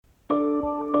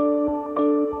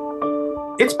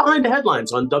It's Behind the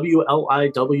Headlines on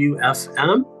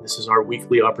WLIW-FM. This is our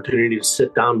weekly opportunity to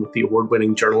sit down with the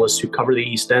award-winning journalists who cover the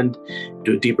East End,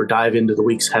 do a deeper dive into the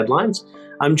week's headlines.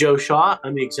 I'm Joe Shaw.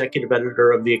 I'm the executive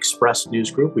editor of the Express News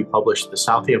Group. We publish the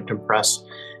Southampton Press,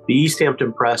 the East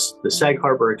Hampton Press, the Sag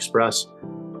Harbor Express,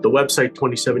 the website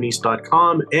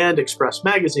 27east.com, and Express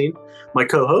Magazine. My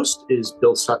co-host is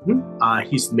Bill Sutton.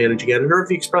 He's the managing editor of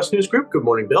the Express News Group. Good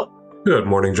morning, Bill. Good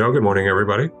morning, Joe. Good morning,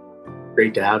 everybody.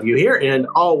 Great to have you here. And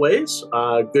always,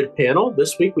 good panel.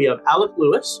 This week we have Alec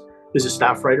Lewis, who's a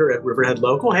staff writer at Riverhead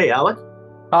Local. Hey, Alec.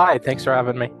 Hi, thanks for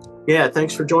having me. Yeah,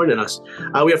 thanks for joining us.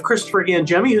 We have Christopher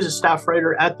Gangemi, who's a staff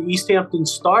writer at the East Hampton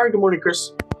Star. Good morning,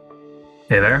 Chris.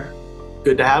 Hey there.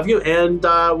 Good to have you. And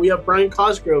we have Brian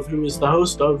Cosgrove, who is the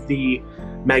host of the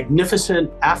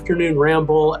magnificent afternoon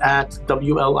ramble at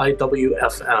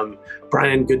WLIW-FM.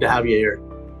 Brian, good to have you here.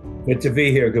 Good to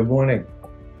be here. Good morning.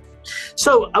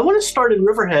 So I want to start in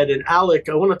Riverhead. And Alec,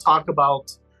 I want to talk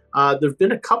about, there have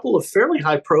been a couple of fairly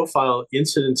high-profile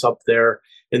incidents up there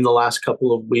in the last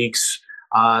couple of weeks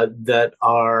that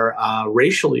are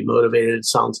racially motivated, it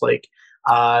sounds like.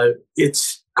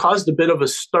 It's caused a bit of a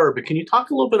stir, but can you talk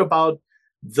a little bit about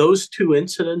those two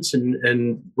incidents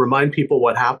and remind people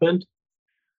what happened?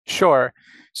 Sure.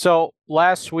 So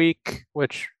last week,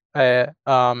 there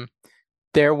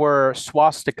were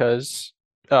swastikas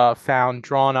found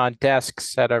drawn on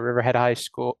desks at Riverhead High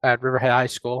School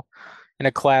in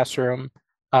a classroom.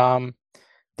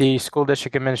 The school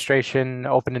district administration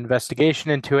opened an investigation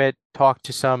into it, talked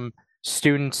to some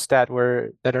students that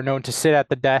are known to sit at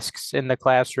the desks in the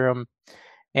classroom,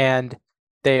 and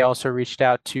they also reached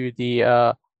out to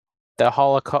the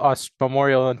Holocaust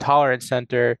Memorial and Tolerance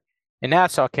Center in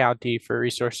Nassau County for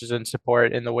resources and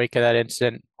support in the wake of that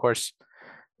incident. Of course,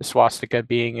 the swastika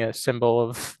being a symbol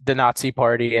of the Nazi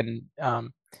Party and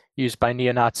used by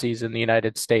neo-Nazis in the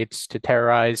United States to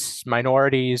terrorize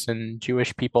minorities and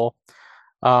Jewish people.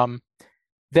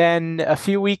 Then a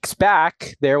few weeks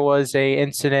back, there was an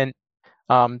incident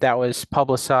that was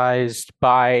publicized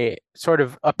by sort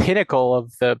of a pinnacle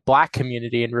of the Black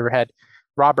community in Riverhead,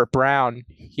 Robert Brown.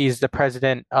 He's the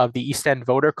president of the East End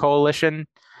Voter Coalition.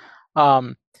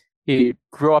 He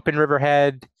grew up in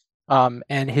Riverhead,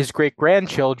 and his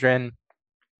great-grandchildren,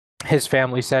 his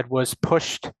family said, was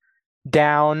pushed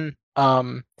down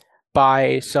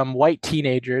by some white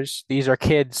teenagers. These are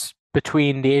kids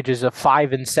between the ages of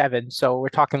 5 and 7. So we're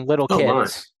talking little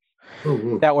kids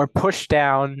that were pushed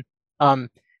down in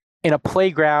a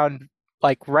playground,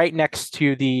 like right next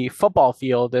to the football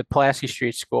field at Pulaski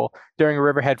Street School during a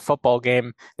Riverhead football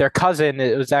game. Their cousin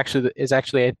is actually,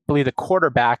 I believe, the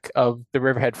quarterback of the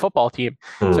Riverhead football team.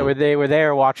 So they were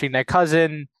there watching their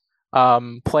cousin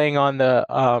playing on the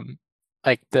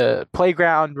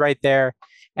playground right there,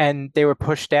 and they were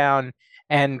pushed down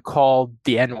and called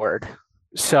the N-word.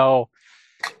 So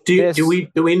do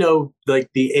we know like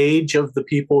the age of the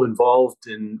people involved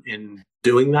in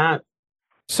doing that?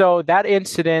 So that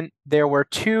incident, there were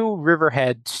two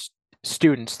Riverhead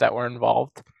students that were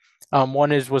involved.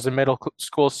 One was a middle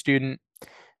school student.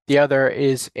 The other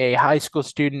is a high school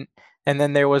student. And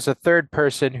then there was a third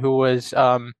person who was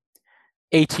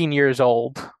 18 years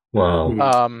old.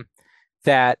 Wow.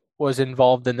 That was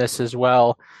involved in this as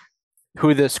well,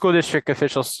 who the school district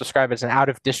officials describe as an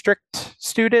out-of-district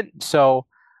student. So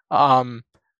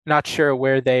not sure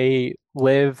where they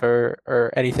live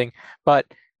or anything. But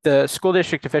the school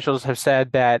district officials have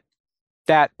said that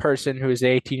that person who is an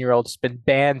 18-year-old has been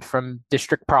banned from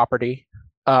district property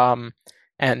and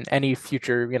any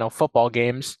future, football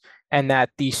games, and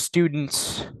that the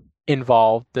students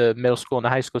involved, the middle school and the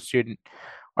high school student,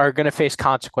 are going to face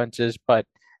consequences. But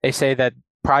they say that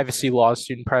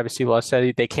student privacy laws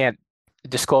say they can't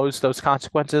disclose those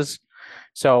consequences.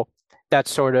 So that's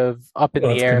sort of up in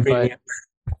the air. Convenient.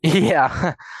 But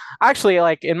yeah, actually,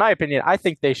 like in my opinion, I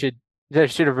think they should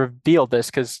have revealed this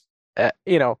because,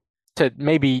 to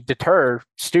maybe deter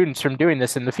students from doing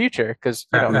this in the future. Because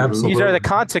these are the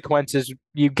consequences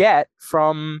you get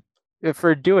for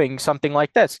doing something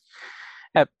like this.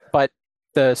 But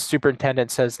the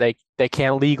superintendent says they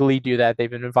can't legally do that. They've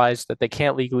been advised that they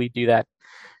can't legally do that.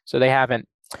 So they haven't.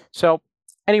 So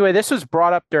anyway, this was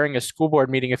brought up during a school board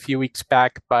meeting a few weeks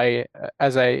back by,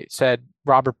 as I said,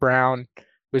 Robert Brown, who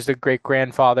was the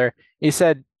great-grandfather. He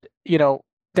said,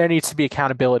 there needs to be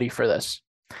accountability for this.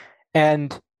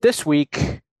 And this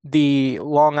week, the Eastern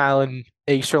Long Island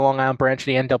branch of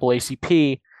the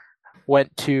NAACP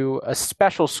went to a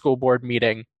special school board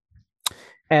meeting.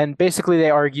 And basically they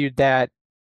argued that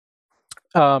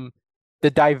the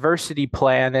diversity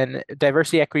plan and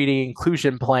diversity, equity,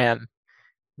 inclusion plan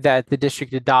that the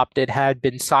district adopted had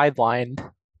been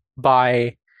sidelined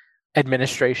by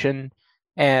administration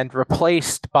and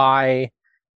replaced by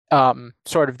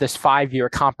sort of this 5-year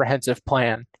comprehensive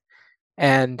plan.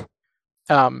 And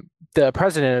the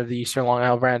president of the Eastern Long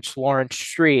Island branch, Lawrence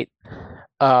Street,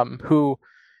 who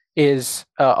is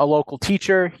a local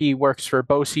teacher. He works for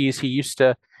BOCES. He used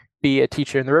to be a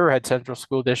teacher in the Riverhead Central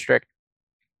School District.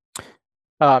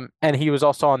 And he was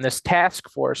also on this task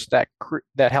force that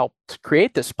helped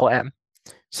create this plan,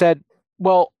 said,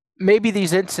 well, maybe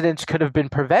these incidents could have been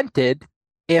prevented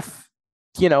if,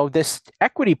 this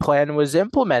equity plan was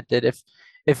implemented,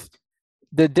 if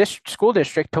the school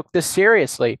district took this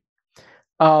seriously.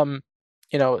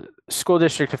 School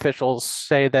district officials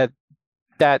say that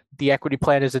the equity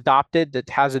plan is adopted. That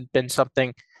hasn't been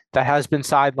something that has been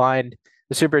sidelined.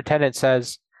 The superintendent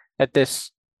says that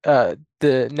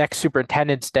the next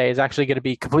superintendent's day is actually going to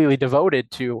be completely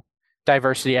devoted to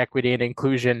diversity, equity, and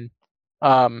inclusion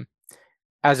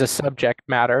as a subject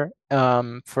matter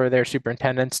for their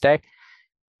superintendent's day.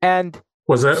 And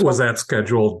was that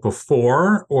scheduled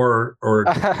before or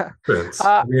since?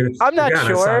 I'm not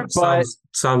sure, but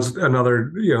sounds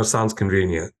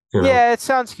convenient. Yeah, it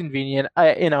sounds convenient.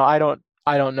 I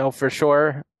don't know for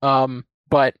sure,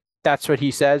 but that's what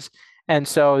he says. And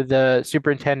so the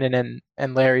superintendent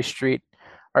and Larry Street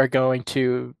are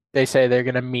they say they're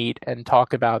going to meet and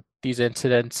talk about these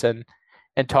incidents and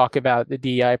talk about the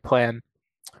DEI plan.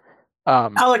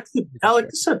 Alec, this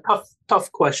is a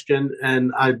tough question,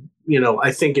 and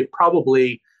I think it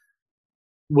probably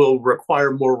will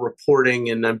require more reporting,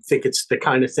 and I think it's the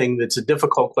kind of thing that's a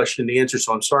difficult question to answer.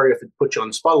 So I'm sorry if it puts you on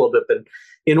the spot a little bit, but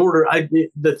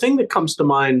the thing that comes to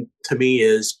mind to me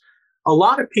is a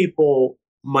lot of people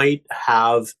might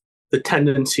have the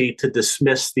tendency to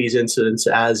dismiss these incidents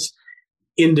as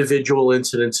individual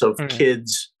incidents of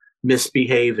kids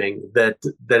misbehaving, that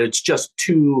it's just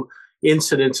two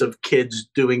incidents of kids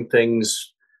doing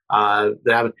things that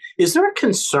happen. Is there a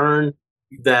concern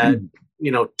that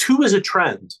two is a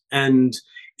trend, and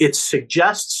it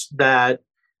suggests that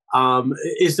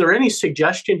is there any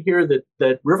suggestion here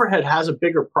that Riverhead has a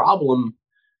bigger problem,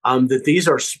 that these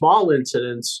are small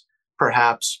incidents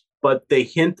perhaps, but they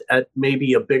hint at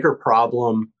maybe a bigger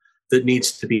problem that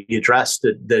needs to be addressed,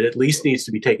 that at least needs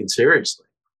to be taken seriously?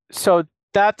 So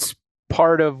that's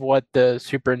part of what the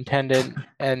superintendent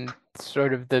and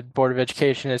sort of the Board of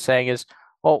Education is saying is,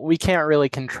 well, we can't really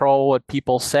control what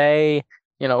people say.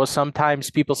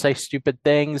 Sometimes people say stupid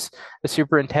things. The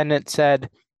superintendent said,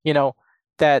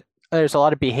 that there's a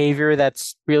lot of behavior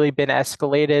that's really been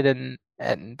escalated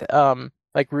and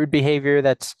like rude behavior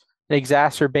that's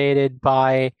exacerbated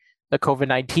by the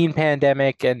COVID-19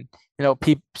 pandemic. And,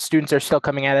 students are still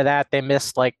coming out of that. They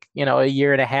missed a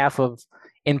year and a half of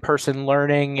in-person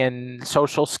learning and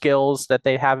social skills that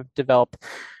they have developed.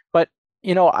 But,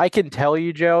 I can tell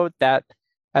you, Joe, that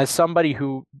as somebody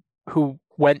who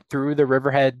went through the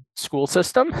Riverhead school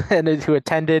system and who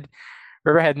attended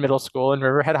Riverhead Middle School and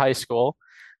Riverhead High School,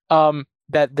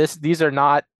 that these are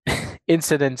not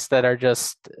incidents that are they're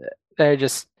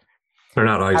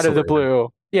not isolated. Out of the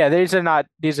blue. Yeah, these are not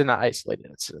isolated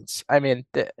incidents. I mean,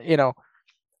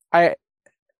 I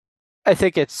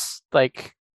think it's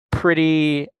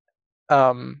pretty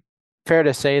fair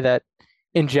to say that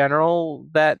in general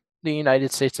that the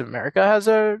United States of America has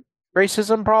a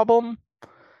racism problem,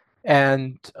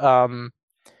 and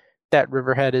that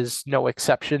Riverhead is no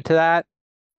exception to that.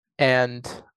 And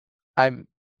I'm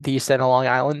the East End of Long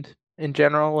Island in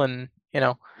general, and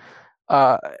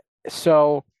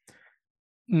so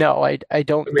no, I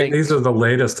don't think these are the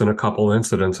latest in a couple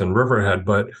incidents in Riverhead,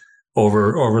 but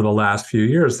over the last few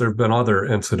years there have been other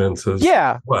incidences.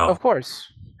 Yeah, well, of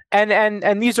course,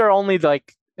 and these are only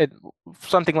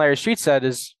something Larry Street said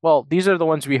is, well, these are the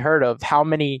ones we heard of. How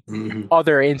many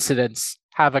other incidents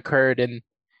have occurred in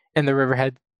the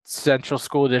Riverhead Central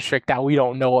School District that we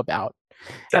don't know about?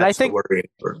 And I think, the worry.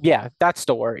 Yeah, that's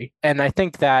the worry. And I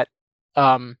think that,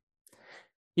 I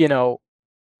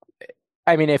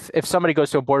mean, if somebody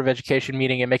goes to a Board of Education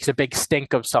meeting and makes a big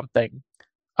stink of something,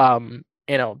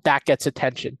 that gets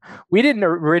attention. We didn't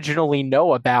originally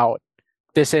know about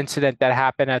this incident that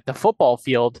happened at the football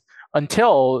field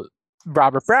until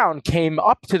Robert Brown came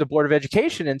up to the Board of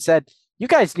Education and said, you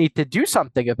guys need to do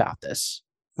something about this.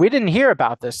 We didn't hear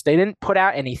about this. They didn't put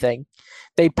out anything.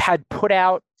 They had put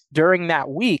out during that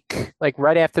week,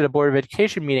 right after the Board of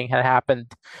Education meeting had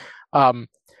happened, a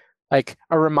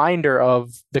reminder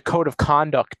of the code of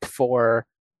conduct for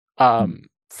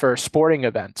sporting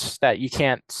events, that you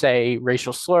can't say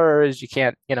racial slurs, you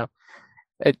can't,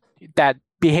 that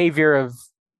behavior of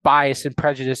bias and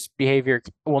prejudice behavior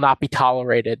will not be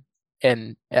tolerated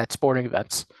at sporting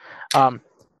events.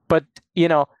 But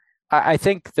I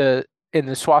think in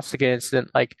the swastika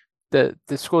incident, like the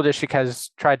school district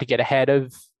has tried to get ahead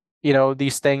of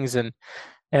these things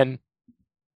and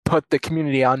put the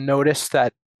community on notice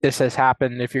that this has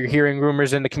happened. If you're hearing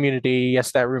rumors in the community,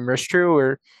 yes, that rumor is true,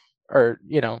 or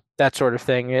that sort of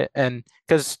thing. And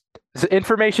because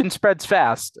information spreads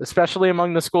fast, especially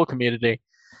among the school community.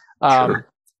 Sure.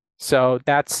 So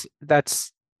that's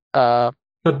uh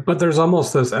But there's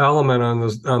almost this element on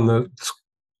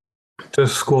the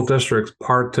school district's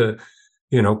part to,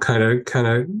 kind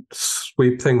of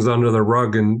sweep things under the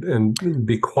rug and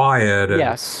be quiet. And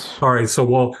yes. all right, so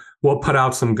we'll put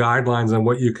out some guidelines on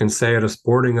what you can say at a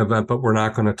sporting event, but we're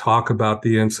not going to talk about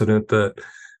the incident that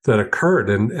occurred.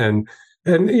 And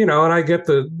I get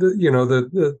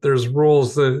the there's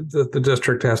rules that the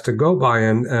district has to go by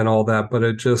and all that, but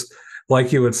it just,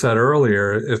 like you had said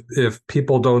earlier, if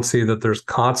people don't see that there's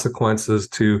consequences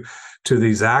to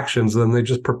these actions, then they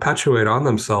just perpetuate on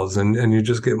themselves, and you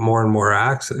just get more and more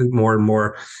more and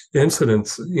more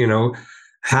incidents,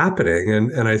 happening.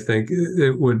 And I think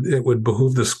it would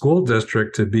behoove the school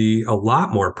district to be a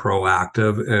lot more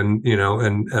proactive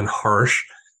and harsh,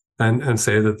 and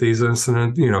say that these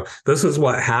incidents, this is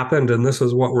what happened and this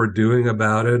is what we're doing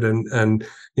about it, and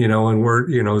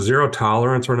we're zero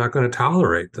tolerance. We're not going to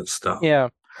tolerate this stuff. Yeah.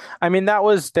 I mean, that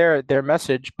was their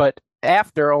message, but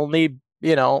after only,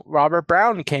 Robert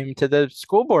Brown came to the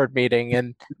school board meeting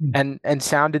and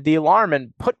sounded the alarm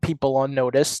and put people on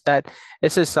notice that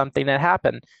this is something that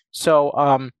happened.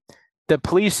 So the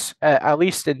police, at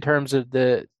least in terms of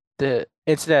the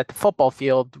incident at the football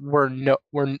field, were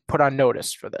put on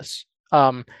notice for this.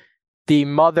 The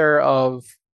mother of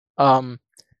some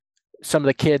of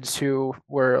the kids who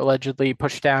were allegedly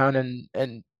pushed down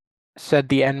and said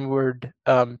the N-word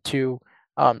to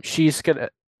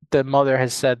the mother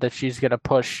has said that she's gonna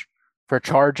push for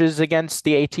charges against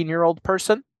the 18-year-old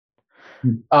person.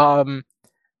 And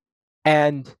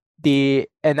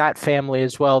that family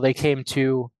as well, they came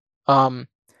to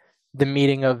the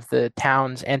meeting of the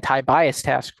town's anti-bias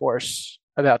task force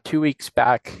about 2 weeks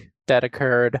back that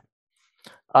occurred.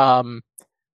 And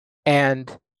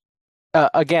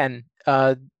again,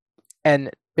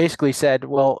 and basically said,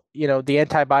 well, the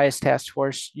anti-bias task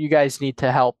force, you guys need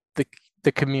to help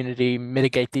the community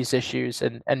mitigate these issues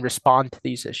and respond to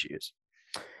these issues.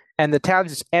 And the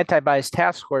town's anti-bias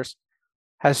task force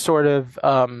has sort of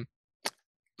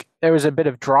there was a bit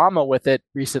of drama with it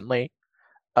recently,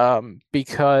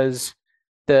 because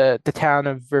the town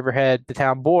of Riverhead, the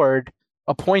town board,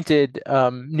 appointed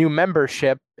new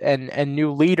membership and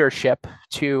new leadership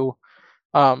to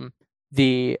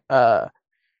the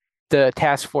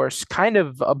task force kind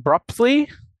of abruptly.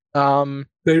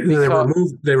 They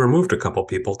removed a couple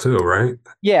people too, right?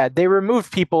 Yeah, they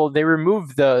removed people. They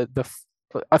removed a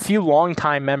few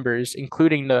longtime members,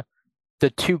 including the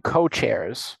two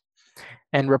co-chairs,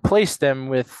 and replaced them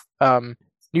with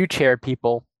new chair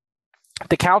people.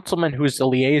 The councilman who's the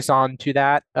liaison to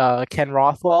that, Ken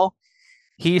Rothwell,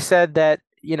 he said that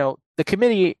the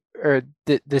committee, or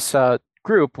this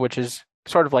group, which is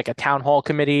sort of like a town hall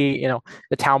committee,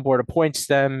 the town board appoints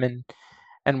them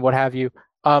and what have you.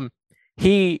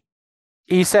 He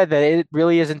said that it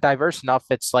really isn't diverse enough.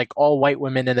 It's like all white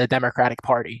women in the Democratic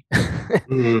Party,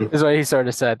 is what he sort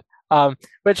of said.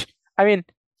 Which, I mean,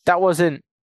 that wasn't.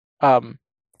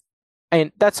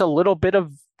 And that's a little bit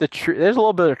of the truth. There's a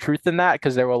little bit of truth in that,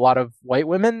 because there were a lot of white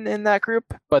women in that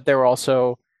group, but there were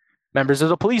also members of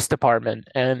the police department,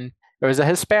 and there was a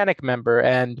Hispanic member,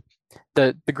 and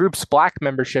the group's black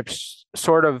memberships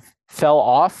sort of fell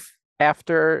off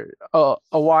after a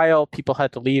while. People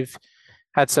had to leave,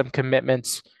 had some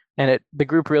commitments, and the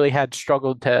group really had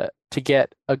struggled to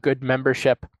get a good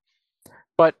membership.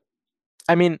 But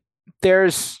I mean,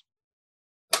 there's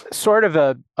sort of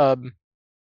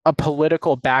a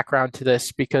political background to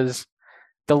this, because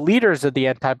the leaders of the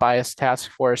anti-bias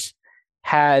task force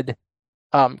had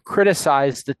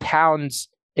criticized the town's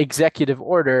executive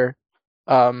order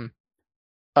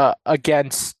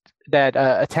against that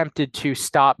attempted to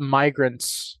stop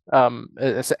migrants and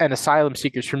asylum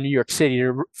seekers from New York City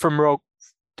from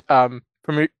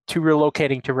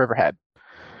relocating to Riverhead.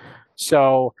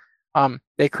 So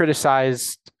they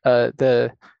criticized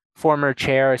the former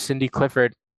chair, Cindy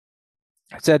Clifford,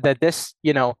 said that this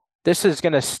is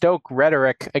going to stoke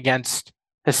rhetoric against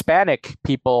Hispanic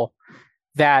people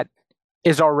that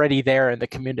is already there in the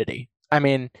community. I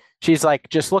mean, she's like,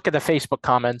 just look at the Facebook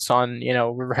comments on,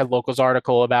 Riverhead Local's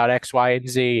article about X, Y, and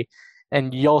Z,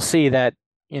 and you'll see that,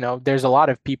 there's a lot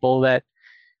of people that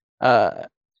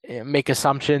make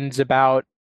assumptions about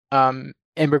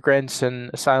immigrants and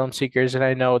asylum seekers. And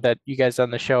I know that you guys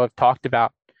on the show have talked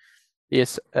about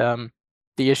the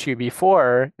issue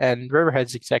before and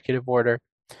Riverhead's executive order.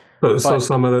 So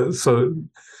some of the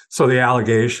so the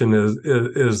allegation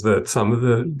is that some of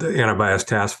the anti-bias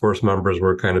task force members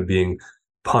were kind of being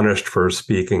punished for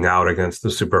speaking out against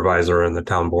the supervisor and the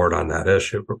town board on that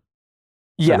issue.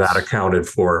 Yes. And that accounted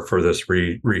for this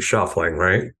reshuffling,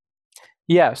 right?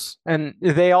 Yes. And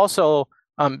they also,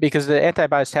 because the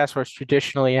anti-bias task force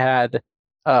traditionally had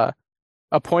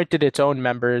appointed its own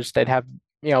members, they'd have,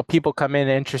 people come in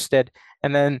interested,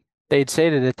 and then they'd say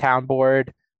to the town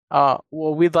board, well,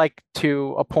 we'd like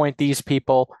to appoint these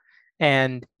people.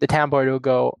 And the town board will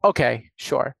go, okay,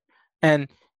 sure. And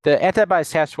the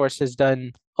anti-bias task force has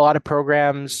done a lot of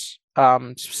programs,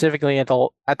 specifically at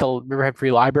the Riverhead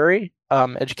Free Library,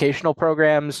 educational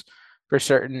programs for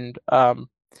certain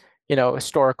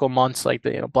historical months like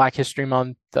the Black History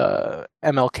Month,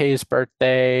 MLK's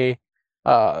birthday,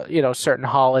 certain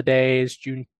holidays,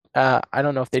 June. I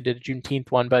don't know if they did a Juneteenth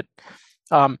one, but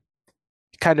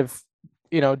kind of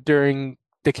during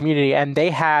the community, and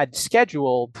they had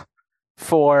scheduled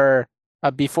for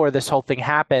before this whole thing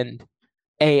happened,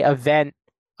 a event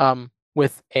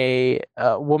with a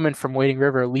woman from Wading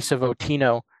River, Lisa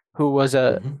Votino, who was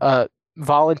a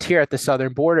volunteer at the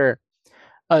southern border,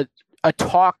 a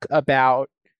talk about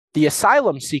the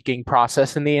asylum seeking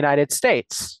process in the United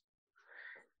States.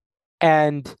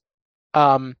 And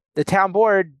the town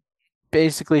board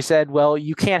basically said, well,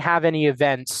 you can't have any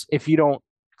events if you don't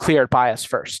clear it by us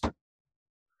first.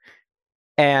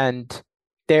 And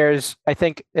I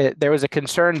think there was a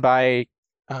concern by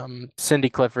Cindy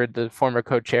Clifford, the former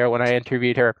co-chair, when I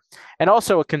interviewed her, and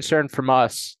also a concern from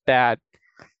us that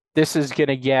this is going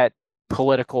to get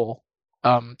political.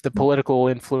 The political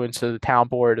influence of the town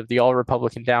board, of the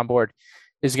all-Republican town board,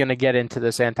 is going to get into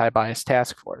this anti-bias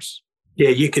task force. Yeah,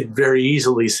 you could very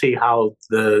easily see how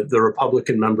the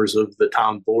Republican members of the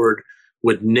town board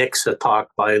would nix a talk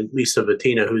by Lisa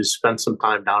Votino, who's spent some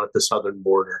time down at the southern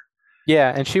border.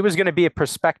 Yeah, and she was going to be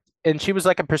she was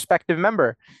like a prospective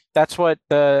member. That's what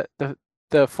the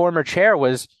former chair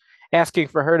was asking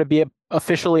for her to be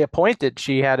officially appointed.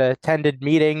 She had attended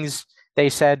meetings, they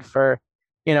said, for,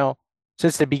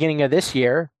 since the beginning of this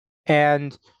year.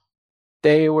 And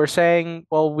they were saying,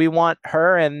 well, we want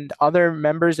her and other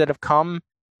members that have come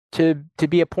to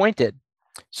be appointed.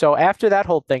 So after that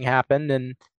whole thing happened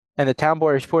and the town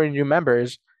board is appointing new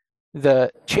members,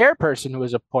 the chairperson who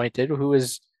was appointed, who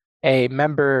was a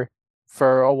member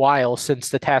for a while since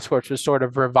the task force was sort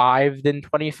of revived in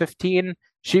 2015,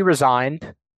 she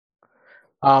resigned.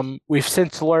 We've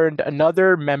since learned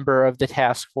another member of the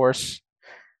task force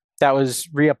that was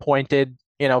reappointed,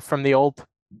 from the old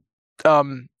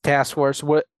task force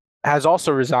has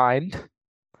also resigned.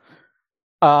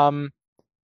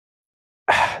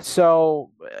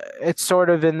 So it's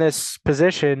sort of in this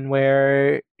position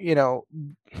where,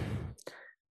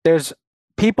 there's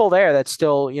people there that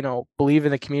still, believe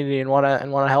in the community and want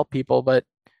to help people, but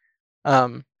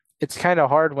it's kind of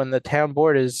hard when the town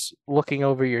board is looking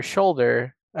over your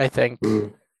shoulder, I think,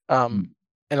 in a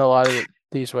lot of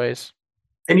these ways.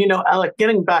 And, Alec,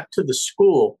 getting back to the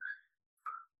school,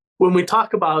 when we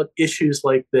talk about issues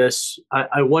like this,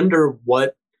 I wonder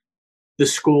what the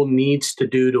school needs to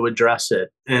do to address it.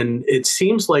 And it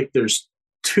seems like there's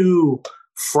two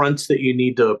fronts that you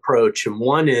need to approach. And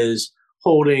one is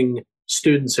holding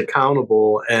students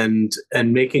accountable and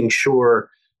making sure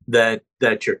that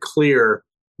you're clear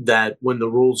that when the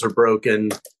rules are broken,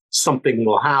 something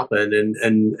will happen,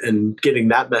 and getting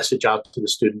that message out to the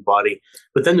student body.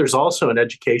 But then there's also an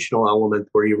educational element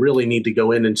where you really need to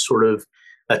go in and sort of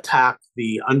attack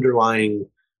the underlying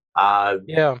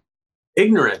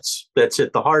ignorance that's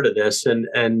at the heart of this.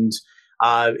 And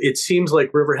it seems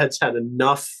like Riverhead's had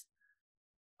enough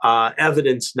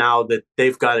evidence now that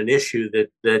they've got an issue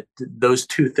that those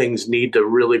two things need to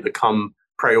really become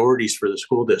priorities for the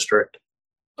school district.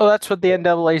 Well, that's what the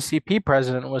NAACP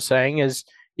president was saying is,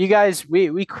 you guys,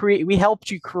 we helped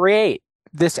you create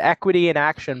this equity in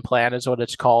action plan, is what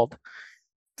it's called,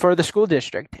 for the school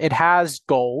district. It has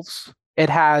goals, it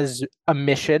has a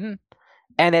mission,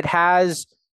 and it has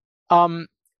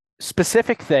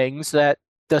specific things that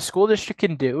the school district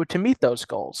can do to meet those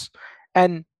goals.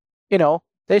 And,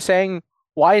 they're saying,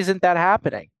 why isn't that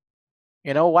happening?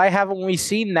 Why haven't we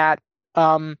seen that,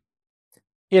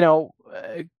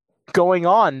 going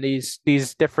on,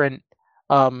 these different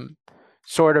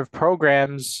sort of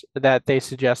programs that they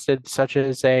suggested, such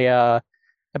as I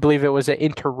believe it was an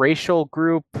interracial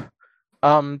group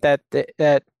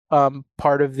that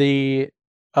part of the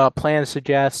plan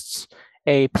suggests,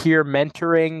 a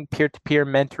peer-to-peer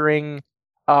mentoring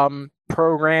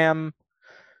program.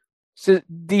 So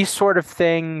these sort of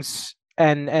things,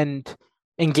 and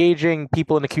engaging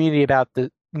people in the community about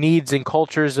the needs and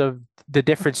cultures of the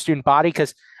different student body,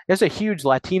 because there's a huge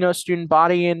Latino student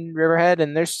body in Riverhead,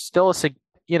 and there's still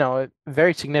a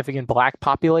very significant Black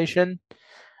population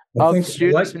I of think I like,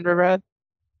 students in Riverhead.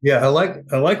 yeah, I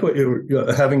like what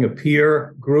you're having a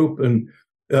peer group and,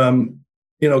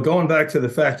 going back to the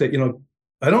fact that,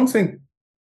 I don't think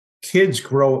kids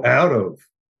grow out of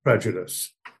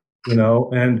prejudice,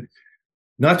 and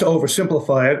not to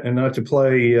oversimplify it and not to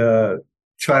play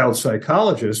child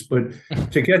psychologist, but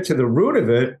to get to the root of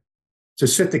it, to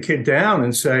sit the kid down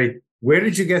and say, where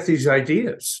did you get these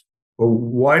ideas? Or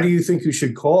why do you think you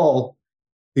should call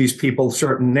these people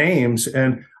certain names?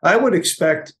 And I would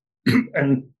expect,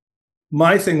 and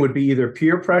my thing would be either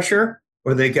peer pressure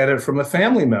or they get it from a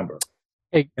family member.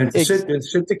 And to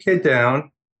sit the kid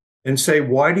down and say,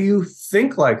 why do you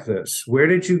think like this? Where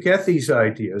did you get these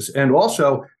ideas? And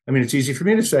also, I mean, it's easy for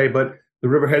me to say, but the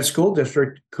Riverhead School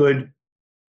District could,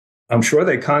 I'm sure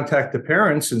they contact the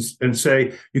parents and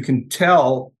say, you can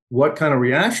tell what kind of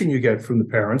reaction you get from the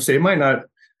parents. They might not,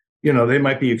 they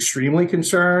might be extremely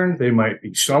concerned. They might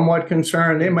be somewhat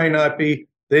concerned. They might not be,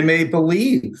 they may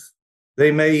believe.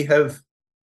 They may have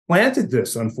planted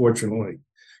this, unfortunately.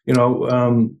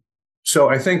 So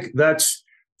I think that's,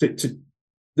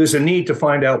 there's a need to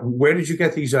find out, where did you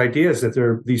get these ideas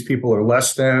that these people are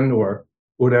less than or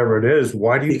whatever it is?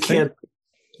 Why do you think?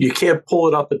 You can't pull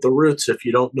it up at the roots if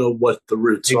you don't know what the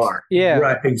roots are. Yeah,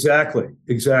 right. Exactly.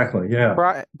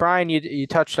 Yeah. Brian, you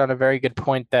touched on a very good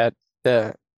point that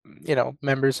the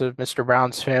members of Mr.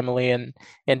 Brown's family and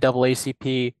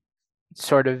NAACP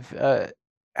sort of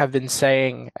have been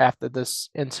saying after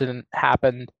this incident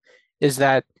happened, is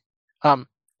that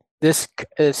this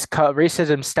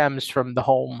racism stems from the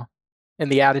home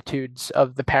and the attitudes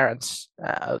of the parents.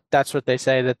 That's what they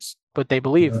say. That's what they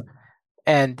believe. Yeah.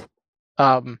 And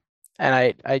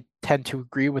I tend to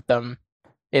agree with them.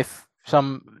 If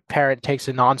some parent takes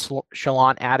a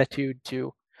nonchalant attitude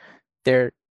to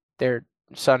their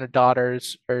son or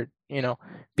daughters or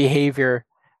behavior,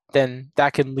 then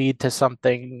that can lead to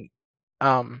something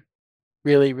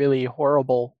really, really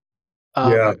horrible.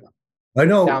 Yeah, I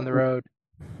know, down the road.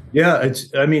 Yeah,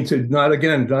 I mean, not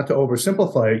to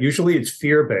oversimplify it. Usually, it's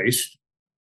fear-based.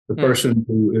 The person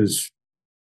who is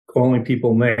calling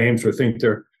people names or think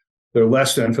they're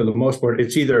less than, for the most part,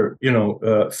 it's either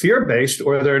fear-based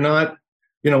or they're not.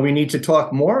 We need to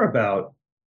talk more about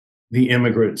the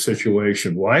immigrant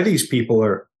situation. Why these people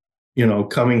are,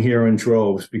 coming here in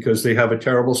droves, because they have a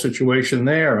terrible situation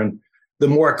there. And the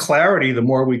more clarity, the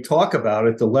more we talk about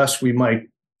it, the less we might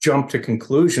jump to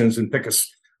conclusions and pick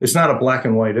it's not a black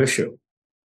and white issue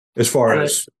as far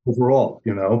as overall,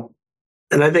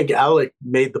 And I think Alec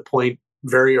made the point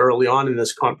very early on in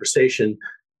this conversation.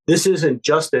 This isn't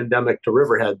just endemic to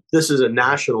Riverhead. This is a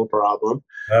national problem.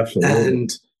 Absolutely.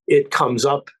 And it comes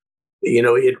up,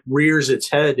 it rears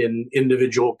its head in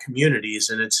individual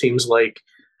communities. And it seems like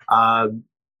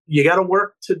you got to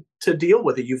work to deal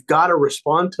with it. You've got to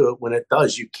respond to it when it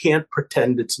does. You can't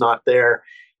pretend it's not there.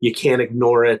 You can't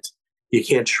ignore it. You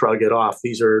can't shrug it off.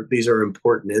 These are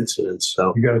important incidents.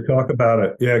 So you got to talk about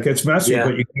it. Yeah, it gets messy,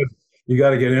 but you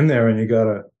got to get in there and you got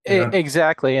to.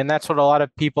 Exactly. And that's what a lot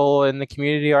of people in the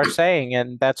community are saying.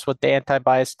 And that's what the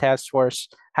anti-bias task force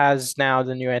has now.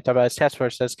 The new anti-bias task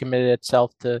force has committed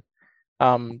itself to,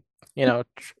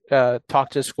 talk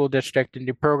to the school district and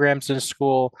do programs in the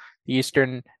school. The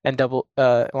Eastern and Long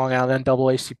Island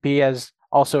NAACP has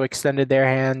also extended their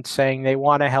hand, saying they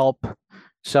want to help.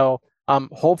 So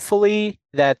hopefully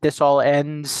that this all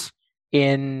ends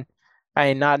in,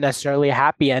 not necessarily a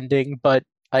happy ending, but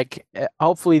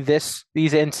hopefully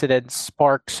these incidents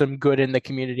spark some good in the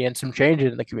community and some change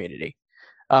in the community,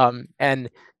 and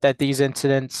that these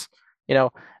incidents,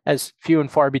 as few and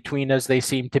far between as they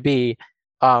seem to be,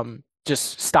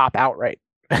 just stop outright.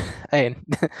 And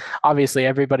obviously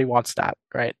everybody wants that,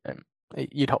 right? And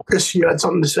you'd hope. Chris, you had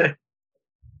something to say?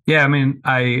 Yeah, I mean,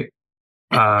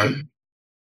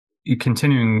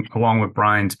 continuing along with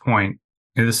Brian's point,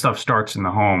 this stuff starts in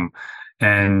the home.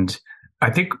 And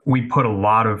I think we put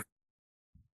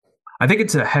I think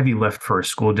it's a heavy lift for a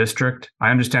school district. I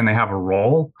understand they have a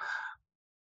role,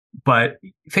 but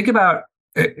think about,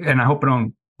 and I hope I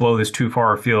don't blow this too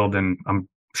far afield, and I'm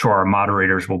sure our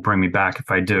moderators will bring me back if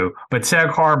I do, but Sag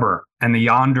Harbor and the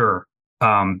Yonder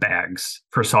bags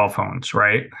for cell phones,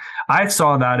 right? I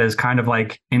saw that as kind of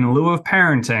like, in lieu of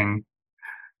parenting,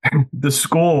 the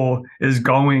school is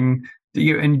going,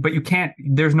 but you can't,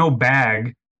 there's no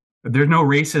bag, there's no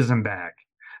racism bag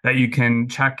that you can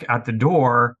check at the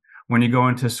door when you go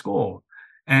into school.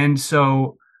 And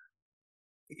so,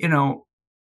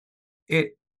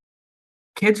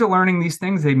 kids are learning these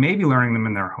things. They may be learning them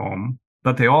in their home,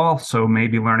 but they also may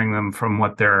be learning them from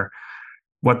what they're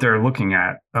looking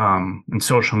at in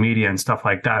social media and stuff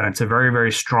like that. And it's a very,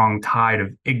 very strong tide of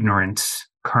ignorance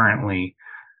currently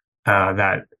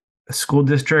that school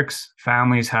districts,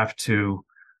 families have to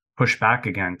push back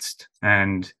against,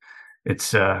 and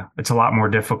it's a lot more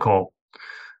difficult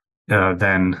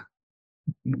than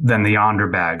the yonder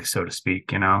bag, so to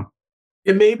speak.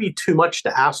 It may be too much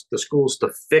to ask the schools to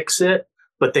fix it,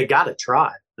 but they got to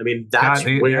try. I mean, that's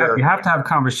where you have to have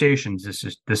conversations.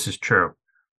 This is true.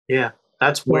 Yeah,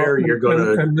 that's where you're going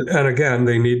to. And again,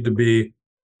 they need to be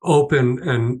open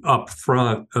and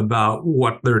upfront about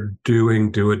what they're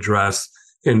doing to address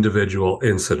individual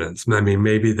incidents. I mean,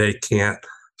 maybe they can't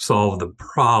solve the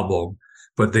problem,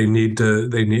 but they need the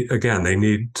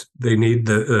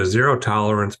zero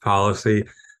tolerance policy,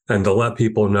 and to let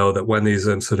people know that when these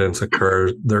incidents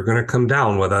occur, they're going to come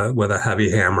down with a heavy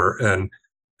hammer and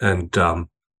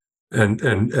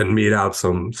mete out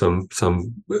some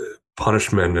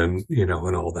punishment and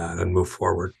and all that, and move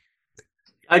forward.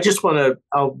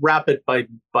 I'll wrap it by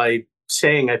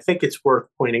saying I think it's worth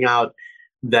pointing out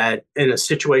that in a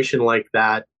situation like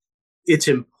that, it's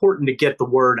important to get the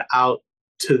word out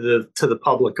to the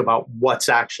public about what's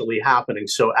actually happening.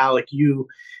 So Alec, you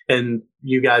and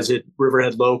you guys at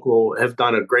Riverhead Local have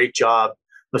done a great job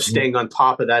of staying on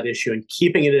top of that issue and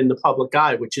keeping it in the public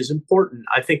eye, which is important.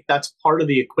 I think that's part of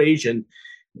the equation.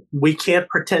 We can't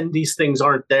pretend these things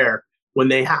aren't there. When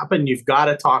they happen, you've got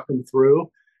to talk them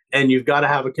through, and you've got to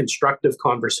have a constructive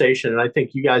conversation. And I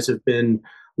think you guys have been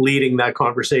leading that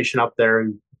conversation up there,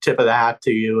 and tip of the hat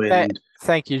to you. And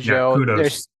thank you, Joe. Yeah,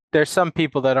 there's some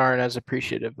people that aren't as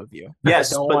appreciative of you.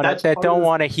 Yes, that don't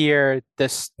want to hear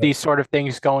these sort of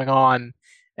things going on.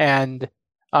 And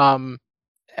I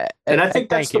think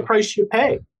that's the price you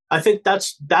pay. I think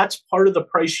that's part of the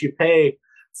price you pay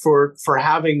for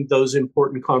having those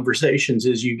important conversations,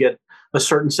 is you get a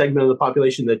certain segment of the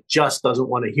population that just doesn't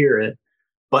want to hear it.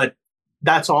 But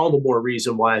that's all the more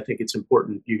reason why I think it's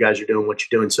important you guys are doing what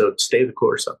you're doing. So stay the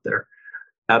course up there.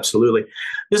 Absolutely.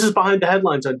 This is Behind the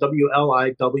Headlines on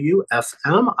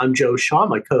WLIW-FM. I'm Joe Shaw.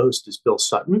 My co-host is Bill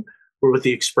Sutton. We're with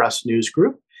the Express News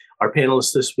Group. Our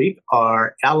panelists this week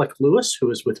are Alec Lewis, who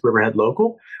is with Riverhead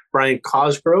Local, Brian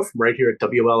Cosgrove from right here at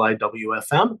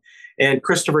WLIW-FM, and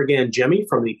Christopher Gangemi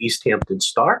from the East Hampton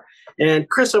Star. And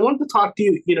Chris, I wanted to talk to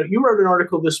you. You wrote an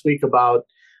article this week about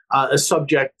a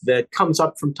subject that comes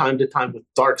up from time to time with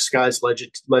dark skies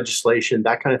legislation,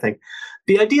 that kind of thing.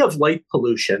 The idea of light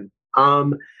pollution.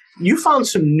 You found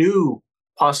some new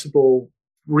possible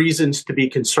reasons to be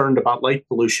concerned about light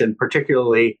pollution,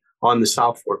 particularly on the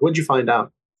South Fork. What did you find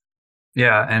out?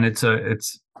 Yeah, and it's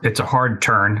a hard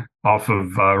turn off of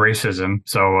racism.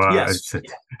 So yes,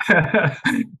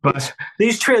 but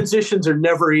these transitions are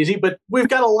never easy. But we've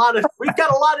got a lot of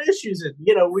issues, and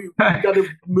we've got to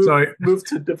move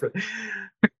to different.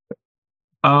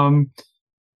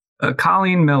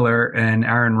 Colleen Miller and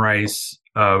Aaron Rice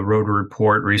wrote a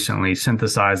report recently,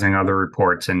 synthesizing other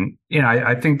reports, and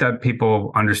I think that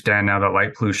people understand now that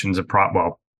light pollution is a problem.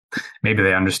 Well, maybe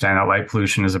they understand that light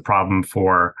pollution is a problem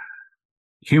for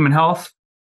human health,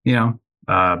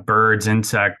 birds,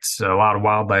 insects, a lot of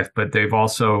wildlife, but they've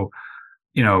also,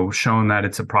 shown that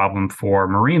it's a problem for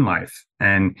marine life.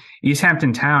 And East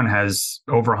Hampton town has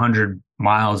over 100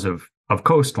 miles of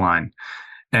coastline.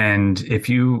 And if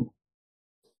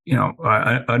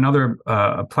another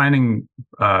planning,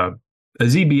 a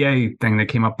ZBA thing that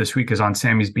came up this week is on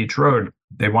Sammy's Beach Road.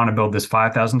 They want to build this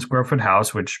 5,000 square foot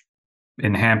house, which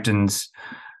in Hampton's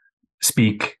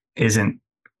speak isn't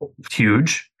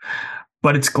huge,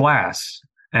 but it's glass.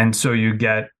 And so you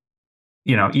get,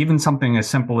 even something as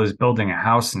simple as building a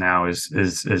house now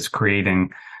is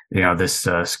creating, this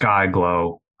sky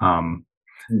glow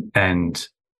and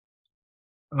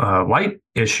light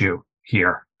issue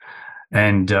here.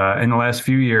 And in the last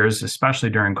few years,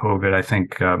 especially during COVID, I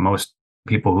think most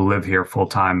people who live here full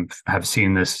time have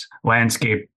seen this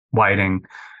landscape lighting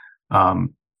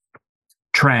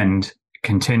trend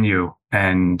continue,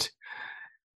 and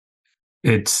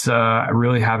it's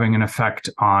really having an effect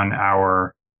on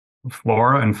our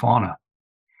flora and fauna.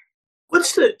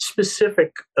 What's the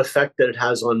specific effect that it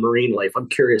has on marine life? I'm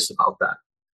curious about that.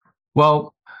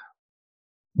 Well,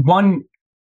 one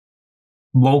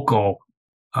local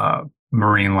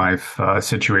marine life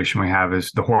situation we have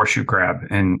is the horseshoe crab.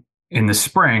 And in the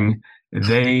spring,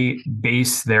 they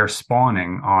base their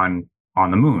spawning on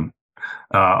the moon,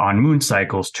 on moon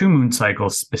cycles, 2 moon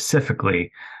cycles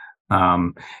specifically.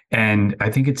 And I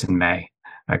think it's in May.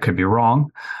 I could be wrong.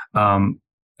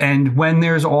 And when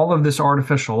there's all of this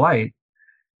artificial light,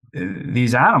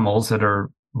 these animals that are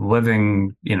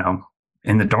living,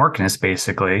 in the darkness,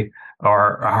 basically,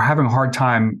 are having a hard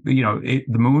time. The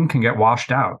moon can get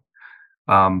washed out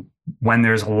when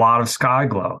there's a lot of sky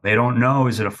glow. They don't know,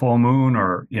 is it a full moon,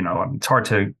 or it's hard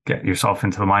to get yourself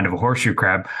into the mind of a horseshoe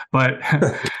crab. But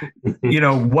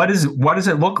what does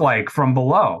it look like from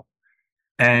below?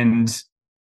 And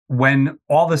when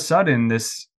all of a sudden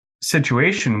this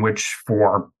situation, which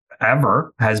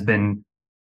forever has been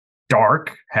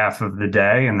dark half of the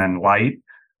day and then light,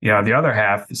 the other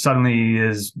half suddenly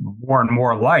is more and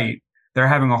more light, they're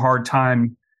having a hard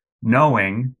time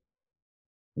knowing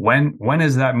when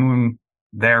is that moon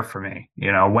there for me?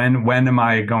 When am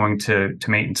I going to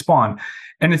mate and spawn?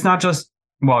 And it's not just,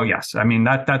 well, yes, I mean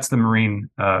that's the marine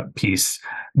piece.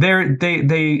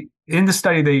 They in the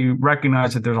study they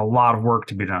recognize that there's a lot of work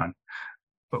to be done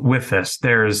with this.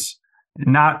 There's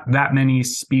not that many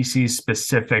species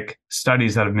specific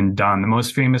studies that have been done. The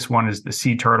most famous one is the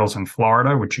sea turtles in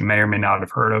Florida, which you may or may not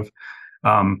have heard of.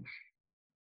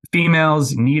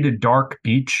 Females need a dark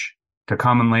beach to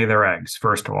come and lay their eggs,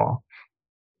 first of all.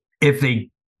 If they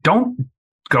don't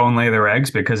go and lay their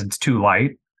eggs because it's too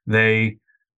light, they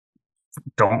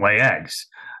don't lay eggs.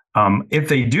 If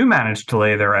they do manage to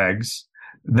lay their eggs,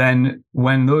 then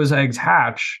when those eggs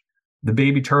hatch, the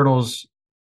baby turtles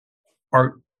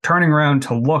are turning around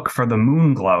to look for the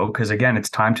moon glow, because again,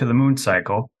 it's time to the moon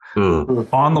cycle,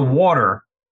 on the water,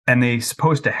 and they're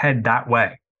supposed to head that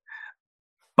way.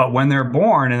 But when they're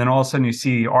born, and then all of a sudden you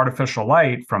see artificial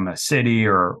light from a city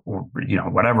or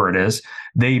whatever it is,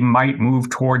 they might move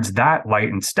towards that light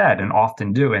instead, and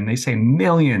often do. And they say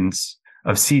millions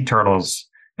of sea turtles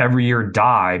every year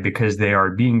die because they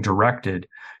are being directed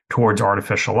towards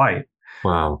artificial light.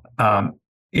 Wow.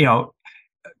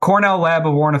 Cornell Lab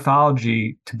of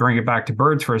Ornithology, to bring it back to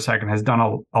birds for a second, has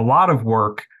done a lot of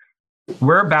work.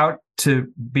 We're about to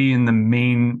be in the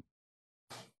main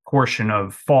portion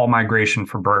of fall migration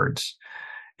for birds.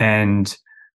 And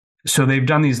so they've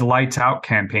done these lights out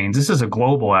campaigns. This is a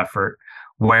global effort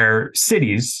where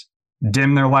cities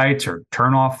dim their lights or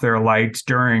turn off their lights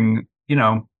during,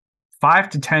 5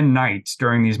 to 10 nights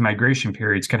during these migration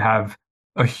periods could have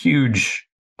a huge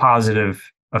positive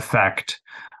effect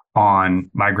on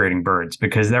migrating birds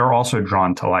because they're also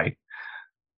drawn to light.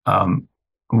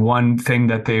 One thing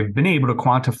that they've been able to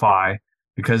quantify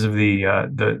because of the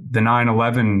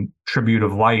 9/11 tribute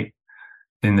of light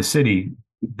in the city,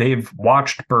 they've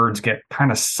watched birds get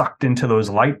kind of sucked into those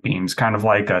light beams, kind of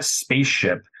like a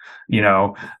spaceship,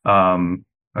 sucking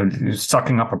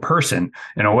up a person.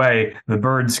 In a way, the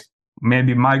birds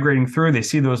maybe migrating through, they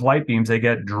see those light beams, they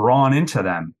get drawn into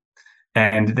them.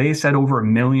 And they said over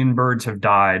 1 million birds have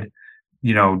died,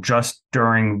 just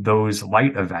during those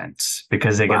light events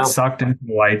because they get sucked into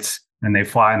the lights and they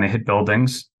fly and they hit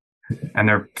buildings and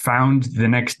they're found the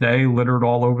next day littered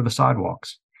all over the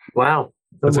sidewalks. Wow.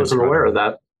 I wasn't aware of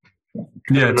that.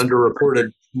 Yeah, an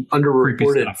underreported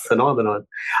phenomenon.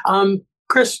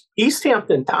 Chris, East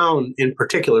Hampton Town in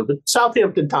particular, but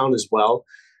Southampton Town as well,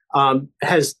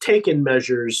 has taken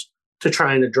measures to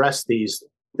try and address these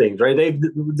things, right?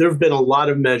 There have been a lot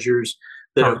of measures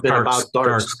that have been about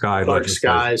dark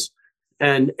skies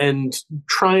and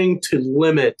trying to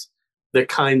limit the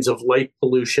kinds of light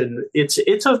pollution. It's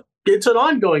an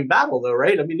ongoing battle though,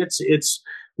 right? I mean, it's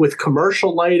with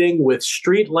commercial lighting, with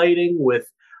street lighting, with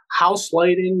house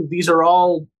lighting. These are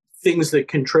all things that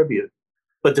contribute,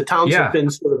 but the towns have been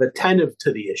sort of attentive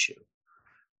to the issue.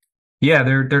 Yeah,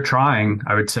 they're trying,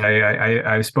 I would say.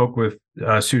 I spoke with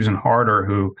Susan Harder,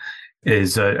 who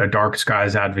is a dark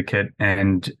skies advocate.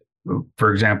 And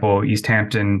for example, East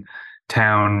Hampton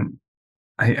Town,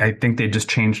 I think they just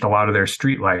changed a lot of their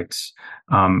streetlights.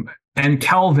 And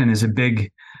Kelvin is a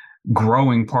big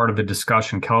growing part of the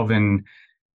discussion. Kelvin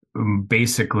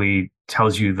basically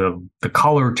tells you the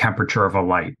color temperature of a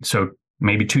light. So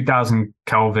maybe 2000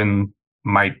 Kelvin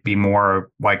might be more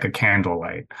like a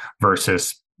candlelight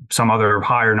versus some other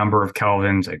higher number of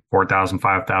kelvins, like 4,000,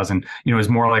 5,000, is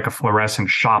more like a fluorescent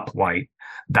shop light,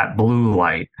 that blue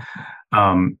light.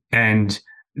 And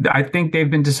I think they've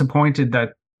been disappointed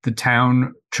that the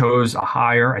town chose a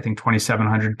higher, I think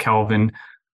 2,700 Kelvin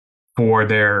for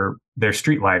their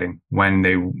street lighting when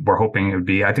they were hoping it would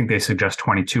be, I think they suggest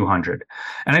 2,200.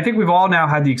 And I think we've all now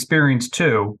had the experience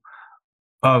too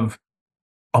of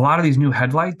a lot of these new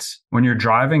headlights when you're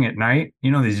driving at night,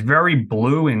 these very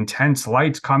blue, intense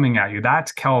lights coming at you.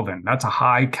 That's Kelvin. That's a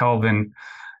high Kelvin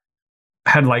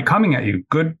headlight coming at you.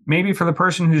 Good, maybe for the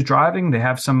person who's driving, they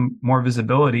have some more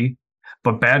visibility,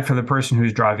 but bad for the person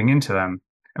who's driving into them.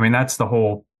 I mean, that's the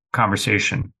whole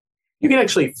conversation. You can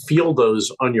actually feel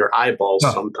those on your eyeballs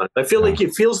sometimes. I feel like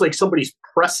it feels like somebody's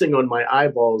pressing on my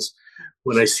eyeballs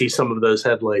when I see some of those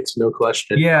headlights, no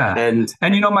question. Yeah. And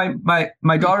you know,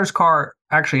 my daughter's car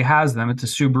actually has them. It's a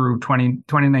Subaru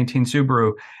 2019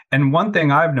 Subaru. And one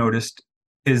thing I've noticed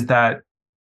is that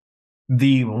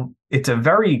it's a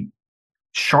very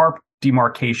sharp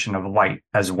demarcation of light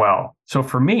as well. So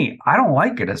for me, I don't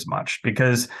like it as much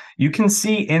because you can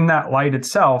see in that light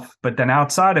itself, but then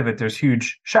outside of it, there's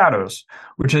huge shadows,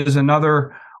 which is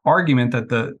another argument that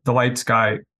the light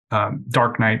sky,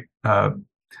 dark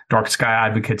sky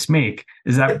advocates make,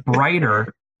 is that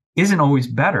brighter isn't always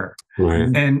better. Right.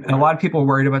 And a lot of people are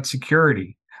worried about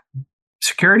security.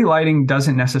 Security lighting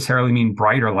doesn't necessarily mean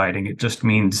brighter lighting. It just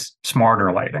means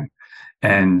smarter lighting.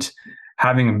 And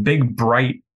having a big,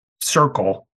 bright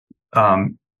circle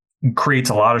creates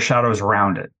a lot of shadows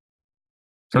around it.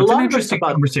 So it's an interesting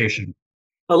conversation.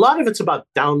 A lot of it's about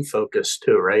down focus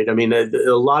too, right? I mean,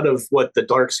 a lot of what the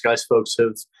dark skies folks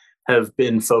have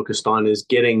been focused on is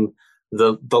getting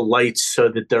the lights so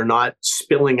that they're not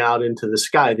spilling out into the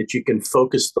sky, that you can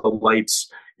focus the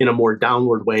lights in a more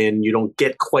downward way and you don't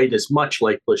get quite as much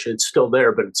light pollution. It's still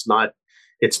there, but it's not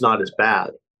as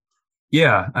bad.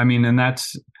 Yeah, I mean, and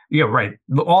that's, yeah, right.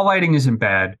 All lighting isn't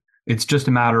bad. It's just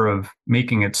a matter of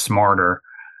making it smarter,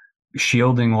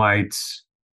 shielding lights,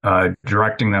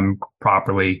 directing them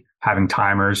properly, having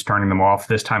timers, turning them off.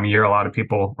 This time of year, a lot of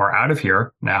people are out of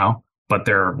here now, but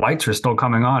their lights are still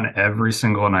coming on every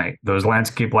single night. Those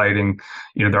landscape lighting,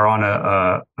 you know, they're on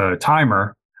a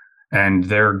timer and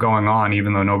they're going on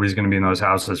even though nobody's going to be in those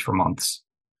houses for months.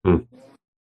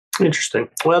 Interesting.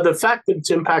 Well, the fact that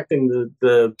it's impacting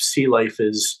the sea life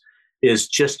is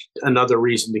just another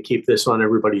reason to keep this on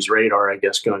everybody's radar, I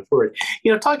guess, going forward.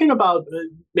 You know, talking about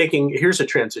here's a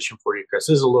transition for you, Chris.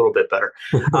 This is a little bit better.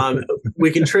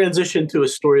 We can transition to a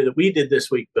story that we did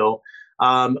this week, Bill,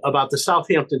 about the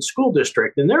Southampton School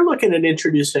District. And they're looking at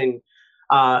introducing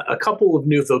a couple of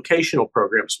new vocational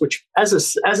programs, which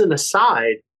as an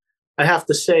aside, I have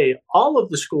to say, all of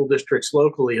the school districts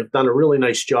locally have done a really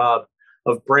nice job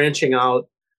of branching out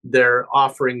their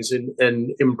offerings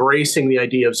and embracing the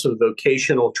idea of sort of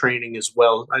vocational training as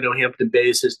well. I know Hampton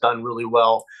Bays has done really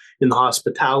well in the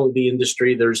hospitality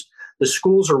industry. The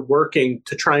schools are working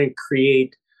to try and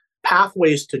create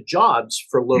pathways to jobs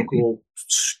for local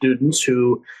students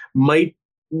who might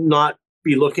not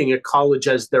be looking at college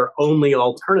as their only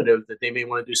alternative, that they may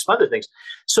want to do some other things.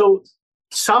 So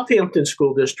Southampton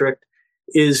School District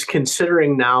is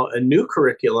considering now a new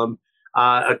curriculum,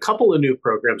 a couple of new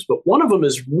programs, but one of them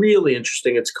is really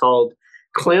interesting. It's called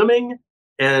Clamming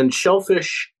and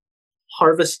Shellfish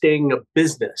Harvesting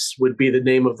Business would be the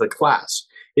name of the class.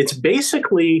 It's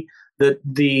basically the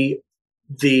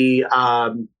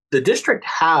district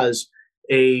has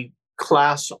a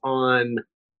class on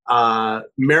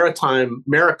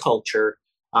mariculture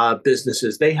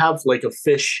businesses. They have like a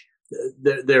fish.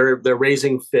 They're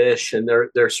raising fish and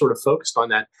they're sort of focused on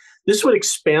that. This would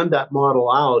expand that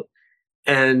model out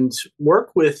and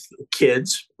work with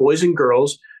kids, boys and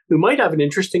girls, who might have an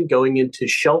interest in going into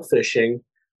shellfishing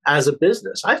as a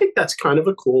business. I think that's kind of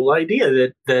a cool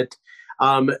idea that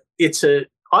it's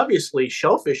obviously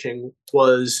shellfishing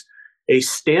was a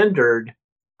standard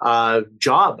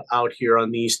job out here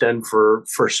on the East End for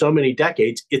so many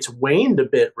decades. It's waned a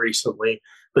bit recently,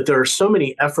 but there are so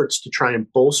many efforts to try and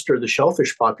bolster the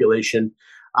shellfish population.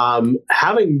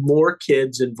 Having more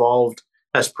kids involved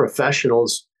as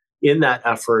professionals in that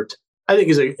effort, I think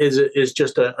is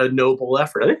just a noble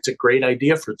effort. I think it's a great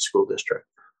idea for the school district.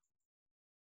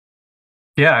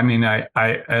 Yeah, I mean, I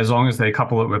as long as they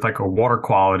couple it with like a water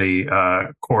quality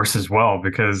course as well,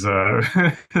 because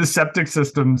the septic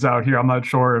systems out here, I'm not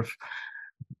sure if,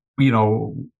 you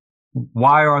know,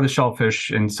 why are the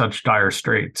shellfish in such dire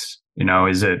straits? You know,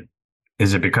 is it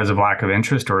because of lack of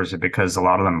interest, or is it because a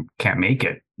lot of them can't make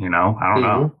it? You know, I don't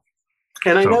know.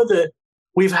 And I know that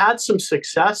we've had some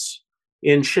success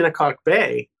in Shinnecock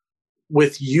Bay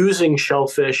with using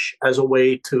shellfish as a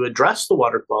way to address the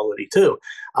water quality too.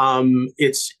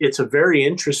 It's a very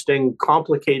interesting,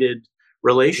 complicated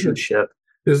relationship.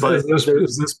 Is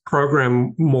this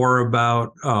program more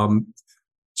about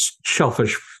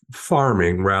shellfish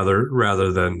farming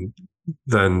rather than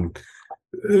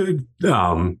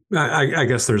I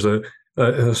guess there's a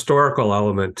historical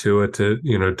element to it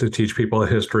to teach people a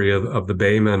history of the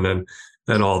Bayman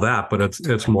and all that, but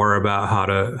it's more about how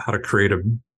to create a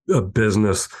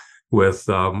business with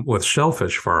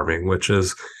shellfish farming, which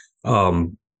is has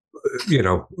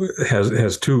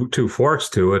two forks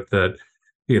to it. That,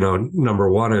 number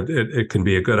one, it can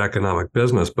be a good economic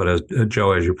business, but as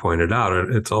Joe, as you pointed out,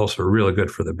 it's also really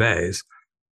good for the bays.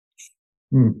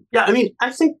 Yeah, I mean, I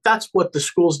think that's what the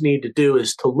schools need to do,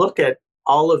 is to look at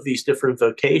all of these different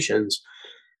vocations.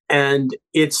 And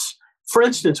it's, for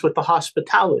instance, with the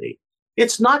hospitality,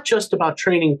 it's not just about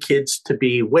training kids to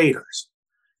be waiters.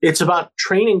 It's about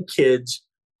training kids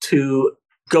to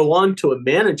go on to a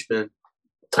management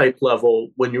type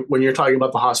level when you're talking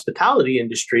about the hospitality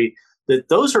industry, that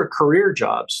those are career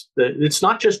jobs. That it's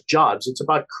not just jobs, it's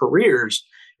about careers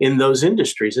in those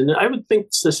industries. And I would think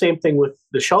it's the same thing with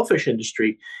the shellfish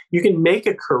industry. You can make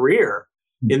a career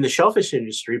in the shellfish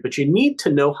industry, but you need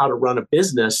to know how to run a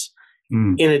business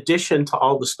in addition to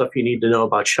all the stuff you need to know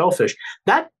about shellfish.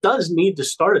 That does need to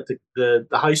start at the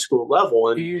high school level.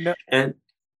 And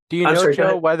do you know,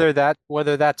 Joe, whether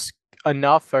that's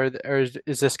enough, or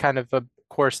is this kind of a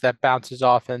course that bounces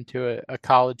off into a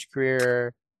college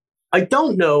career? I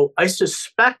don't know. I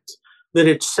suspect that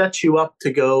it sets you up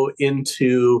to go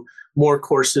into more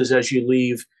courses as you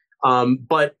leave,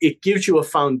 but it gives you a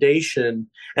foundation.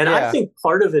 And I think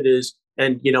part of it is,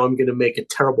 and I'm going to make a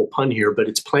terrible pun here, but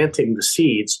it's planting the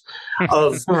seeds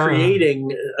of creating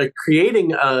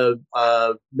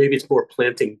maybe it's more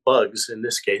planting bugs in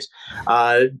this case,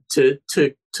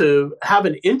 to have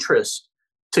an interest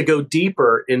to go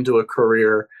deeper into a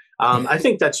career. I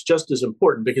think that's just as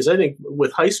important, because I think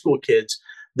with high school kids,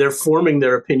 they're forming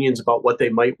their opinions about what they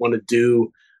might want to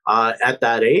do at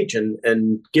that age, and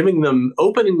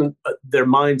opening their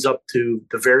minds up to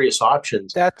the various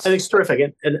options. I think it's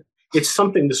terrific, and it's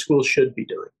something the schools should be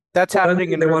doing. That's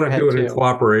happening in they want to do it too. in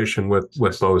cooperation with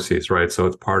BOCES, right? So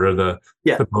it's part of the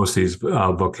BOCES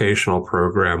vocational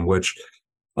program, which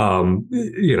like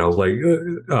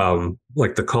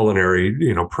the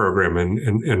culinary program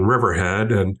in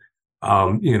Riverhead, and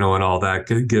and all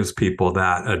that gives people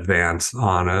that advance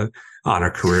on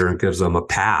a career and gives them a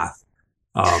path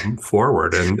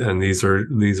forward. And these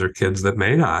are kids that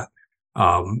may not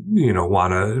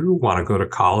want to go to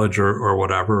college or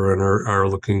whatever, and are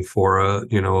looking for a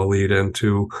lead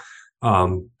into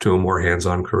to a more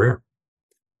hands-on career.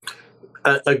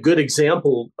 A good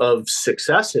example of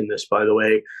success in this, by the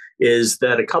way, is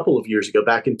that a couple of years ago,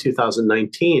 back in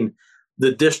 2019,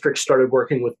 the district started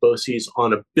working with BOCES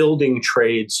on a building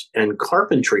trades and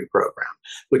carpentry program,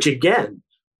 which, again,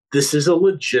 this is a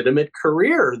legitimate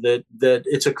career, that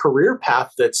it's a career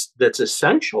path that's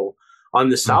essential on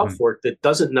the South Fork, that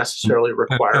doesn't necessarily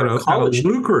require a college. And a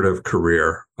lucrative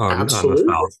career on the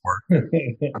South Fork.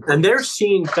 And they're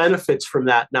seeing benefits from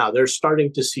that now. They're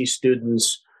starting to see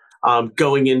students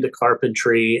going into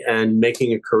carpentry and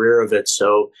making a career of it.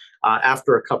 So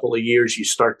after a couple of years, you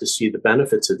start to see the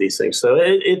benefits of these things. So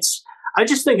I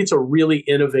just think it's a really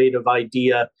innovative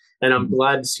idea, and I'm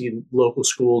glad to see local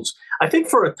schools. I think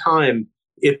for a time,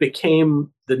 it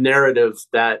became the narrative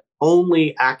that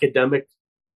only academic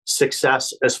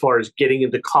success, as far as getting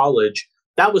into college,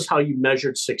 that was how you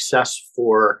measured success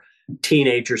for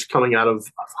teenagers coming out of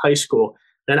high school.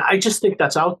 And I just think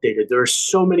that's outdated. There are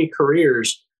so many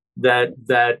careers that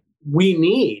we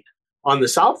need on the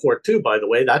South Fork too, by the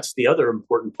way. That's the other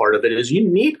important part of it, is you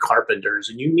need carpenters,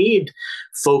 and you need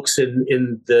folks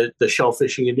in the shell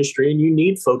fishing industry, and you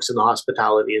need folks in the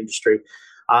hospitality industry.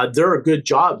 There are good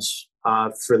jobs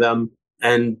for them,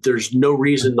 and there's no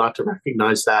reason not to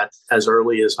recognize that as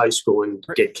early as high school and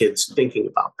get kids thinking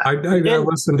about that. I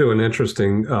listened to an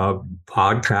interesting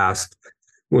podcast.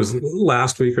 Was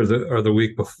last week or the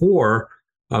week before,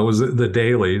 was the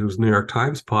Daily. It was New York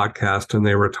Times podcast, and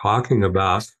they were talking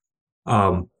about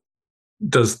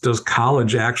does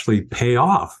college actually pay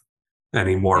off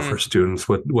anymore for students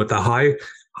with the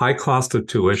high cost of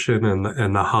tuition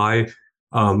and the high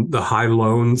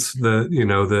loans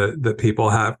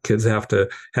that kids have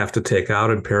to take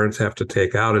out, and parents have to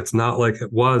take out. It's not like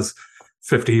it was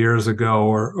 50 years ago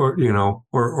or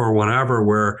whenever,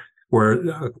 where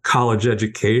college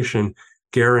education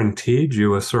guaranteed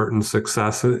you a certain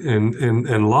success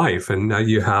in life. And now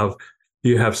you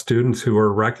have students who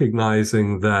are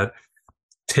recognizing that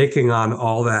taking on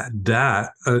all that debt,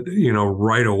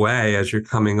 right away as you're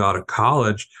coming out of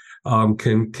college,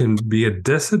 can be a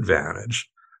disadvantage,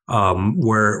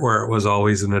 where it was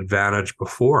always an advantage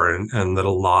before, and that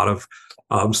a lot of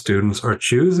students are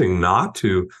choosing not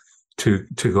to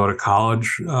go to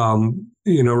college,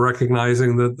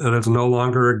 recognizing that it's no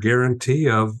longer a guarantee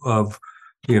of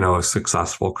a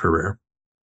successful career.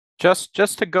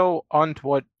 Just to go on to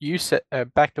what you said,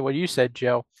 back to what you said,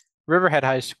 Joe, Riverhead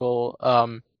High School,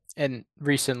 and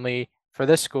recently for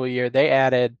this school year, they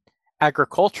added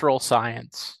agricultural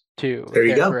science to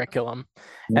their curriculum.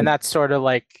 And that's sort of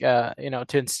like, to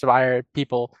inspire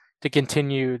people to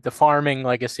continue the farming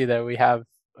legacy that we have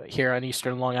here on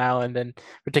Eastern Long Island, and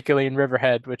particularly in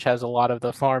Riverhead, which has a lot of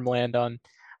the farmland on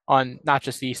not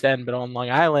just the East End, but on Long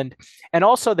Island. And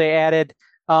also they added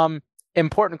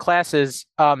important classes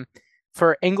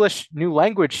for English new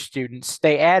language students.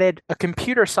 They added a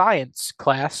computer science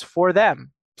class for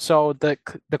them. So the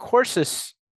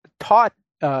courses taught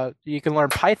you can learn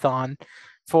Python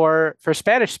for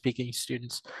Spanish speaking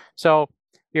students. So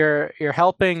you're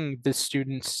helping the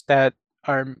students that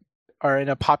are in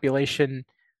a population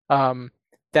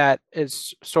that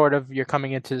is sort of, you're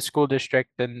coming into the school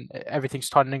district and everything's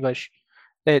taught in English,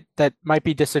 that might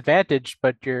be disadvantaged,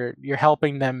 but you're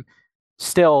helping them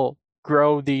still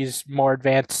grow these more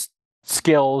advanced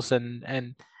skills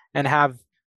and have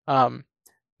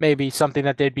maybe something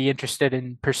that they'd be interested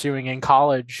in pursuing in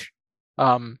college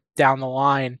down the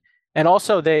line. And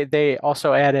also they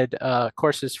also added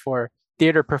courses for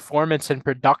theater performance and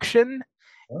production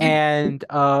and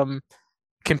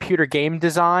computer game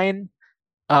design.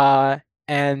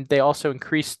 And they also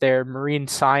increased their marine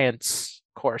science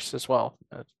course as well.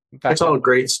 That's all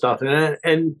great stuff.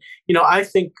 And I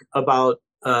think about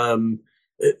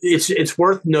it's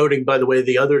worth noting, by the way,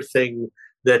 the other thing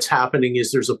that's happening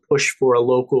is there's a push for a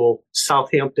local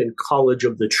Southampton College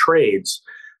of the Trades.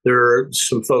 There are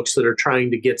some folks that are trying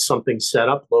to get something set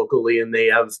up locally, and they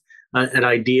have an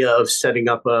idea of setting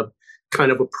up a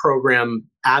kind of a program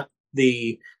at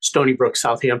the Stony Brook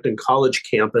Southampton College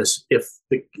campus, if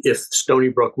Stony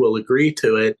Brook will agree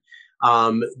to it.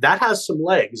 That has some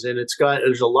legs, and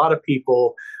there's a lot of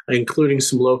people, including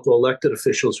some local elected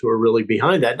officials, who are really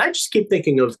behind that. And I just keep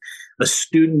thinking of a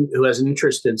student who has an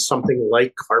interest in something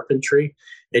like carpentry,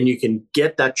 and you can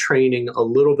get that training, a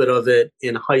little bit of it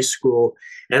in high school,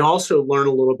 and also learn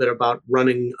a little bit about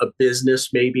running a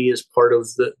business maybe as part of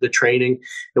the training.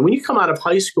 And when you come out of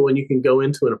high school and you can go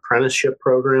into an apprenticeship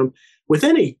program,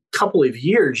 within a couple of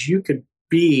years, you could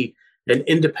be an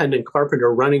independent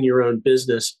carpenter running your own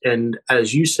business. And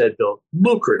as you said, Bill,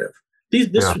 lucrative.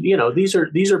 These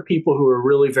are people who are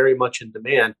really very much in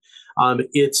demand.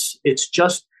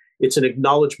 It's an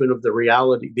acknowledgement of the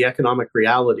reality, the economic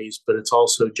realities, but it's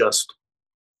also just,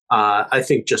 I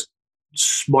think, just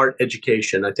smart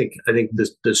education. I think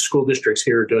the school districts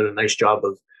here are doing a nice job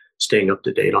of staying up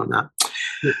to date on that.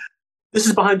 This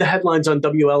is Behind the Headlines on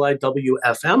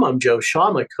WLIW-FM. I'm Joe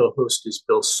Shaw. My co-host is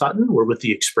Bill Sutton. We're with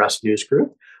the Express News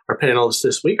Group. Our panelists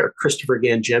this week are Christopher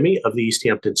Gangemi of the East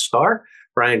Hampton Star,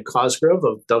 Brian Cosgrove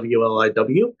of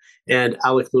WLIW, and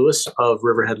Alec Lewis of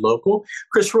Riverhead Local.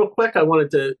 Chris, real quick, I wanted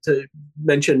to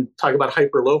talk about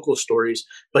hyper-local stories,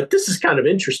 but this is kind of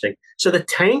interesting. So the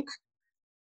tank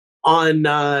on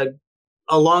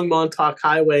along Montauk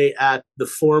Highway at the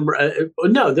former,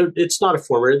 it's not a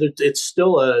former, it's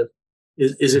still a,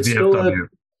 is it VFW.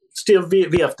 Still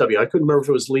VFW? I couldn't remember if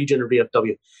it was Legion or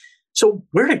VFW. So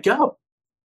where'd it go?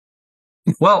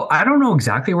 Well, I don't know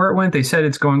exactly where it went. They said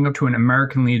it's going up to an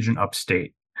American Legion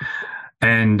upstate.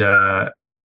 And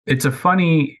it's a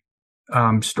funny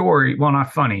story. Well,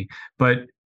 not funny, but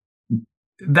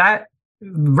that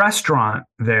restaurant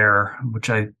there,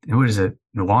 what is it?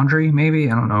 The Laundry,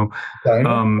 maybe? I don't know.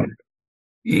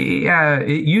 Yeah,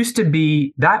 it used to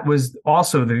be, that was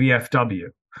also the VFW.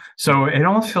 So it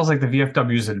almost feels like the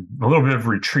VFW is a little bit of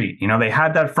retreat. They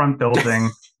had that front building,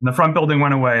 and the front building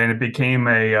went away, and it became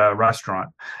a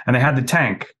restaurant. And they had the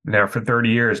tank there for 30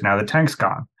 years. Now the tank's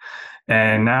gone,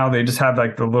 and now they just have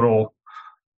like the little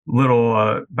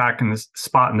back in the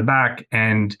spot in the back.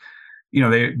 And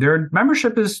their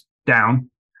membership is down.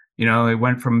 They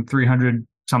went from 300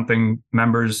 something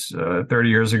members 30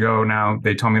 years ago. Now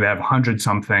they told me they have 100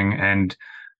 something, and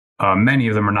many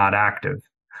of them are not active.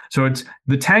 So it's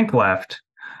the tank left,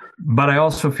 but I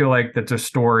also feel like that's a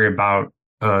story about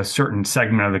a certain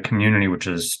segment of the community which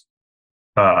is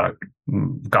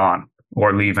gone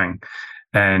or leaving,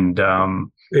 and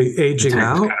aging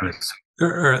out.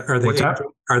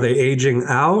 Are they aging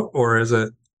out, or is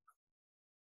it?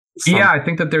 Yeah, I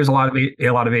think that there's a lot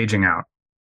of aging out.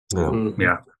 Oh.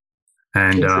 Yeah,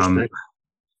 and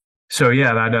so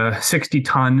yeah, that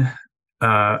 60-ton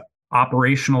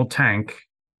operational tank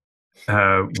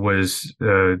was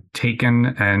taken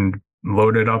and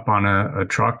loaded up on a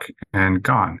truck and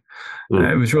gone.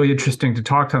 It was really interesting to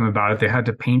talk to them about it. They had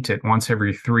to paint it once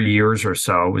every 3 years or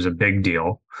so. It was a big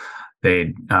deal.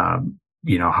 They had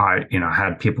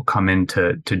people come in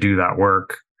to do that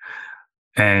work.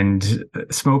 And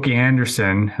Smokey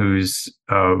Anderson, who's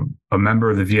a member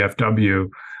of the VFW,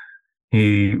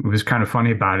 he was kind of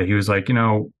funny about it. He was like,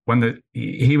 when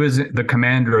he was the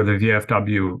commander of the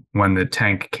VFW when the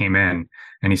tank came in,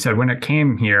 and he said when it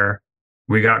came here,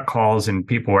 we got calls and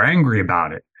people were angry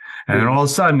about it. And then all of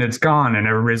a sudden it's gone, and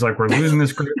everybody's like, we're losing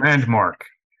this great landmark.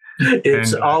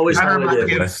 It's always how it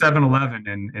it is.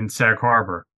 7-Eleven in Sag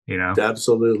Harbor,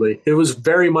 Absolutely. It was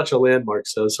very much a landmark,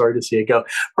 so sorry to see it go.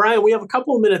 Brian, we have a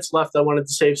couple of minutes left. I wanted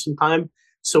to save some time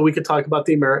so we could talk about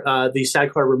the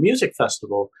Sag Harbor Music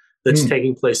Festival that's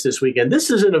taking place this weekend.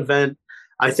 This is an event,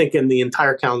 I think, in the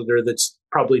entire calendar that's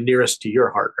probably nearest to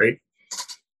your heart, right?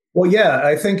 Well, yeah,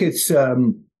 I think it's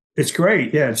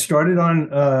great. Yeah, it started on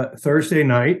Thursday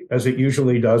night, as it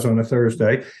usually does on a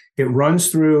Thursday. It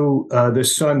runs through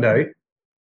this Sunday,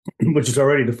 which is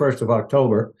already the 1st of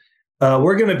October.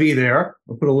 We're going to be there.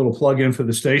 I'll put a little plug in for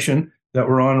the station that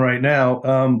we're on right now.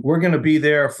 We're going to be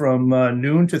there from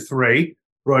noon to 3,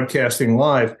 broadcasting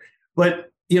live. But,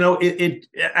 it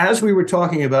as we were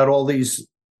talking about all these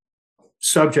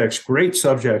subjects, great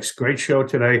show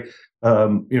today,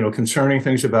 concerning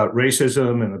things about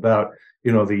racism and about,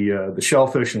 the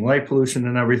shellfish and light pollution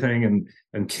and everything,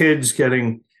 and kids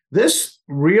getting this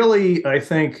really, I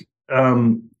think,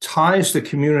 ties the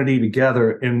community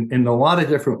together in a lot of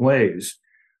different ways.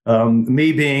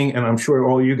 Me being, and I'm sure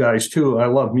all you guys too, I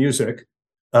love music.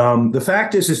 The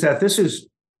fact is that this is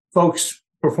folks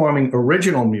performing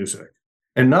original music,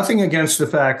 and nothing against the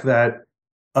fact that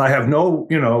I have no,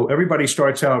 everybody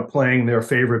starts out playing their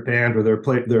favorite band or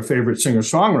their favorite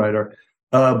singer-songwriter.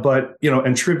 But,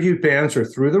 and tribute bands are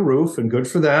through the roof, and good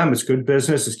for them. It's good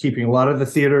business. It's keeping a lot of the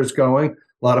theaters going.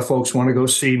 A lot of folks want to go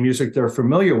see music they're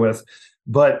familiar with.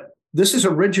 But this is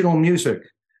original music.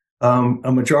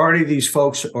 A majority of these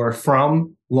folks are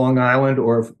from Long Island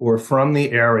or from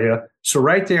the area. So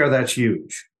right there, that's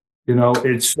huge.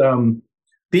 It's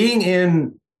being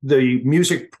in the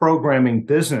music programming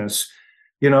business,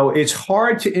 it's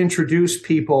hard to introduce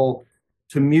people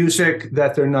to music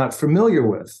that they're not familiar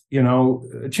with.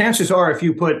 Chances are if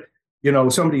you put,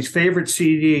 somebody's favorite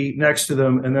CD next to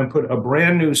them and then put a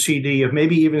brand new CD of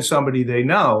maybe even somebody they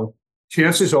know,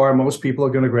 chances are most people are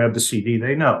going to grab the CD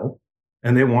they know,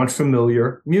 and they want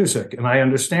familiar music. And I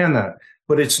understand that.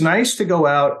 But it's nice to go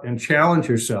out and challenge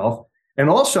yourself. And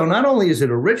also, not only is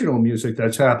it original music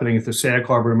that's happening at the Sag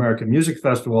Harbor American Music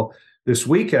Festival this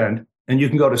weekend, and you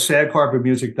can go to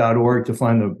sagharbormusic.org to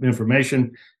find the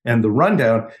information and the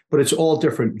rundown, but it's all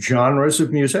different genres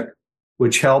of music,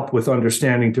 which help with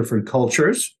understanding different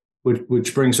cultures,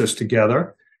 which brings us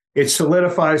together. It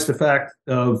solidifies the fact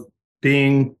of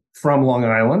being from Long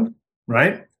Island,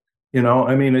 right?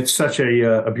 It's such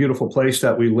a beautiful place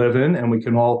that we live in, and we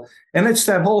can all, and it's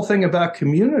that whole thing about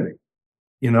community,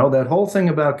 that whole thing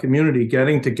about community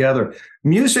getting together.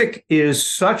 Music is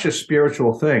such a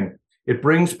spiritual thing. It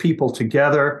brings people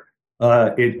together.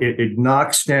 It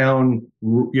knocks down,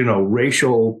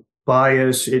 racial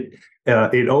bias. It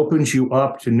opens you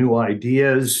up to new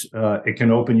ideas. It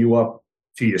can open you up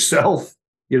to yourself,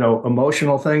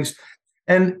 emotional things.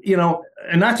 And,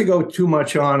 and not to go too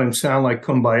much on and sound like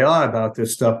kumbaya about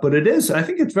this stuff, but I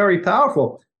think it's very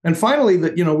powerful. And finally,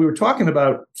 that, we were talking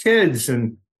about kids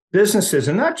and businesses,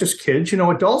 and not just kids,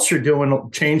 adults are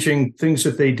changing things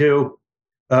that they do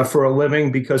for a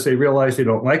living because they realize they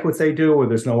don't like what they do or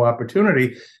there's no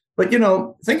opportunity. But,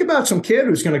 think about some kid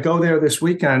who's going to go there this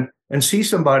weekend and see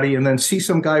somebody and then see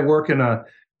some guy working a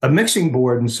mixing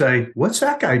board and say, what's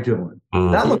that guy doing?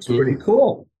 That looks pretty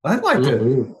cool. I'd like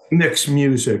to mix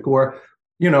music. Or,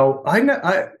 I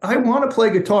want to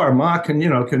play guitar. Ma, can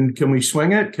we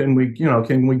swing it? Can we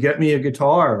get me a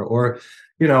guitar? Or,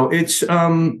 it's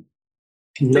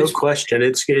no question.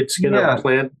 It's going to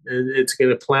plant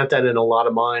that in a lot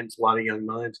of minds, a lot of young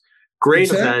minds.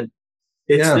 Great event.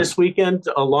 It's this weekend,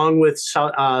 along with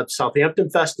Southampton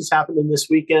Fest is happening this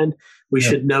weekend. We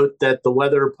should note that the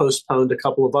weather postponed a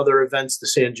couple of other events, the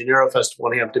San Gennaro Festival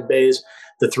in Hampton Bays,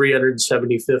 the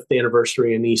 375th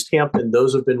anniversary in East Hampton.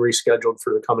 Those have been rescheduled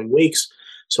for the coming weeks.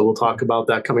 So we'll talk about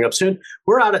that coming up soon.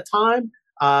 We're out of time.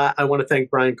 I want to thank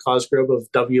Brian Cosgrove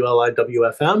of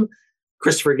WLIW-FM,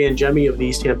 Christopher Gangemi of the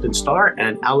East Hampton Star,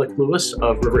 and Alec Lewis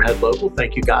of Riverhead Local.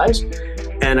 Thank you, guys.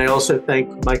 And I also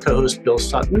thank my co-host, Bill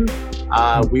Sutton.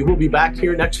 We will be back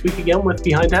here next week again with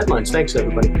Behind Headlines. Thanks,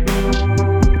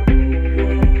 everybody.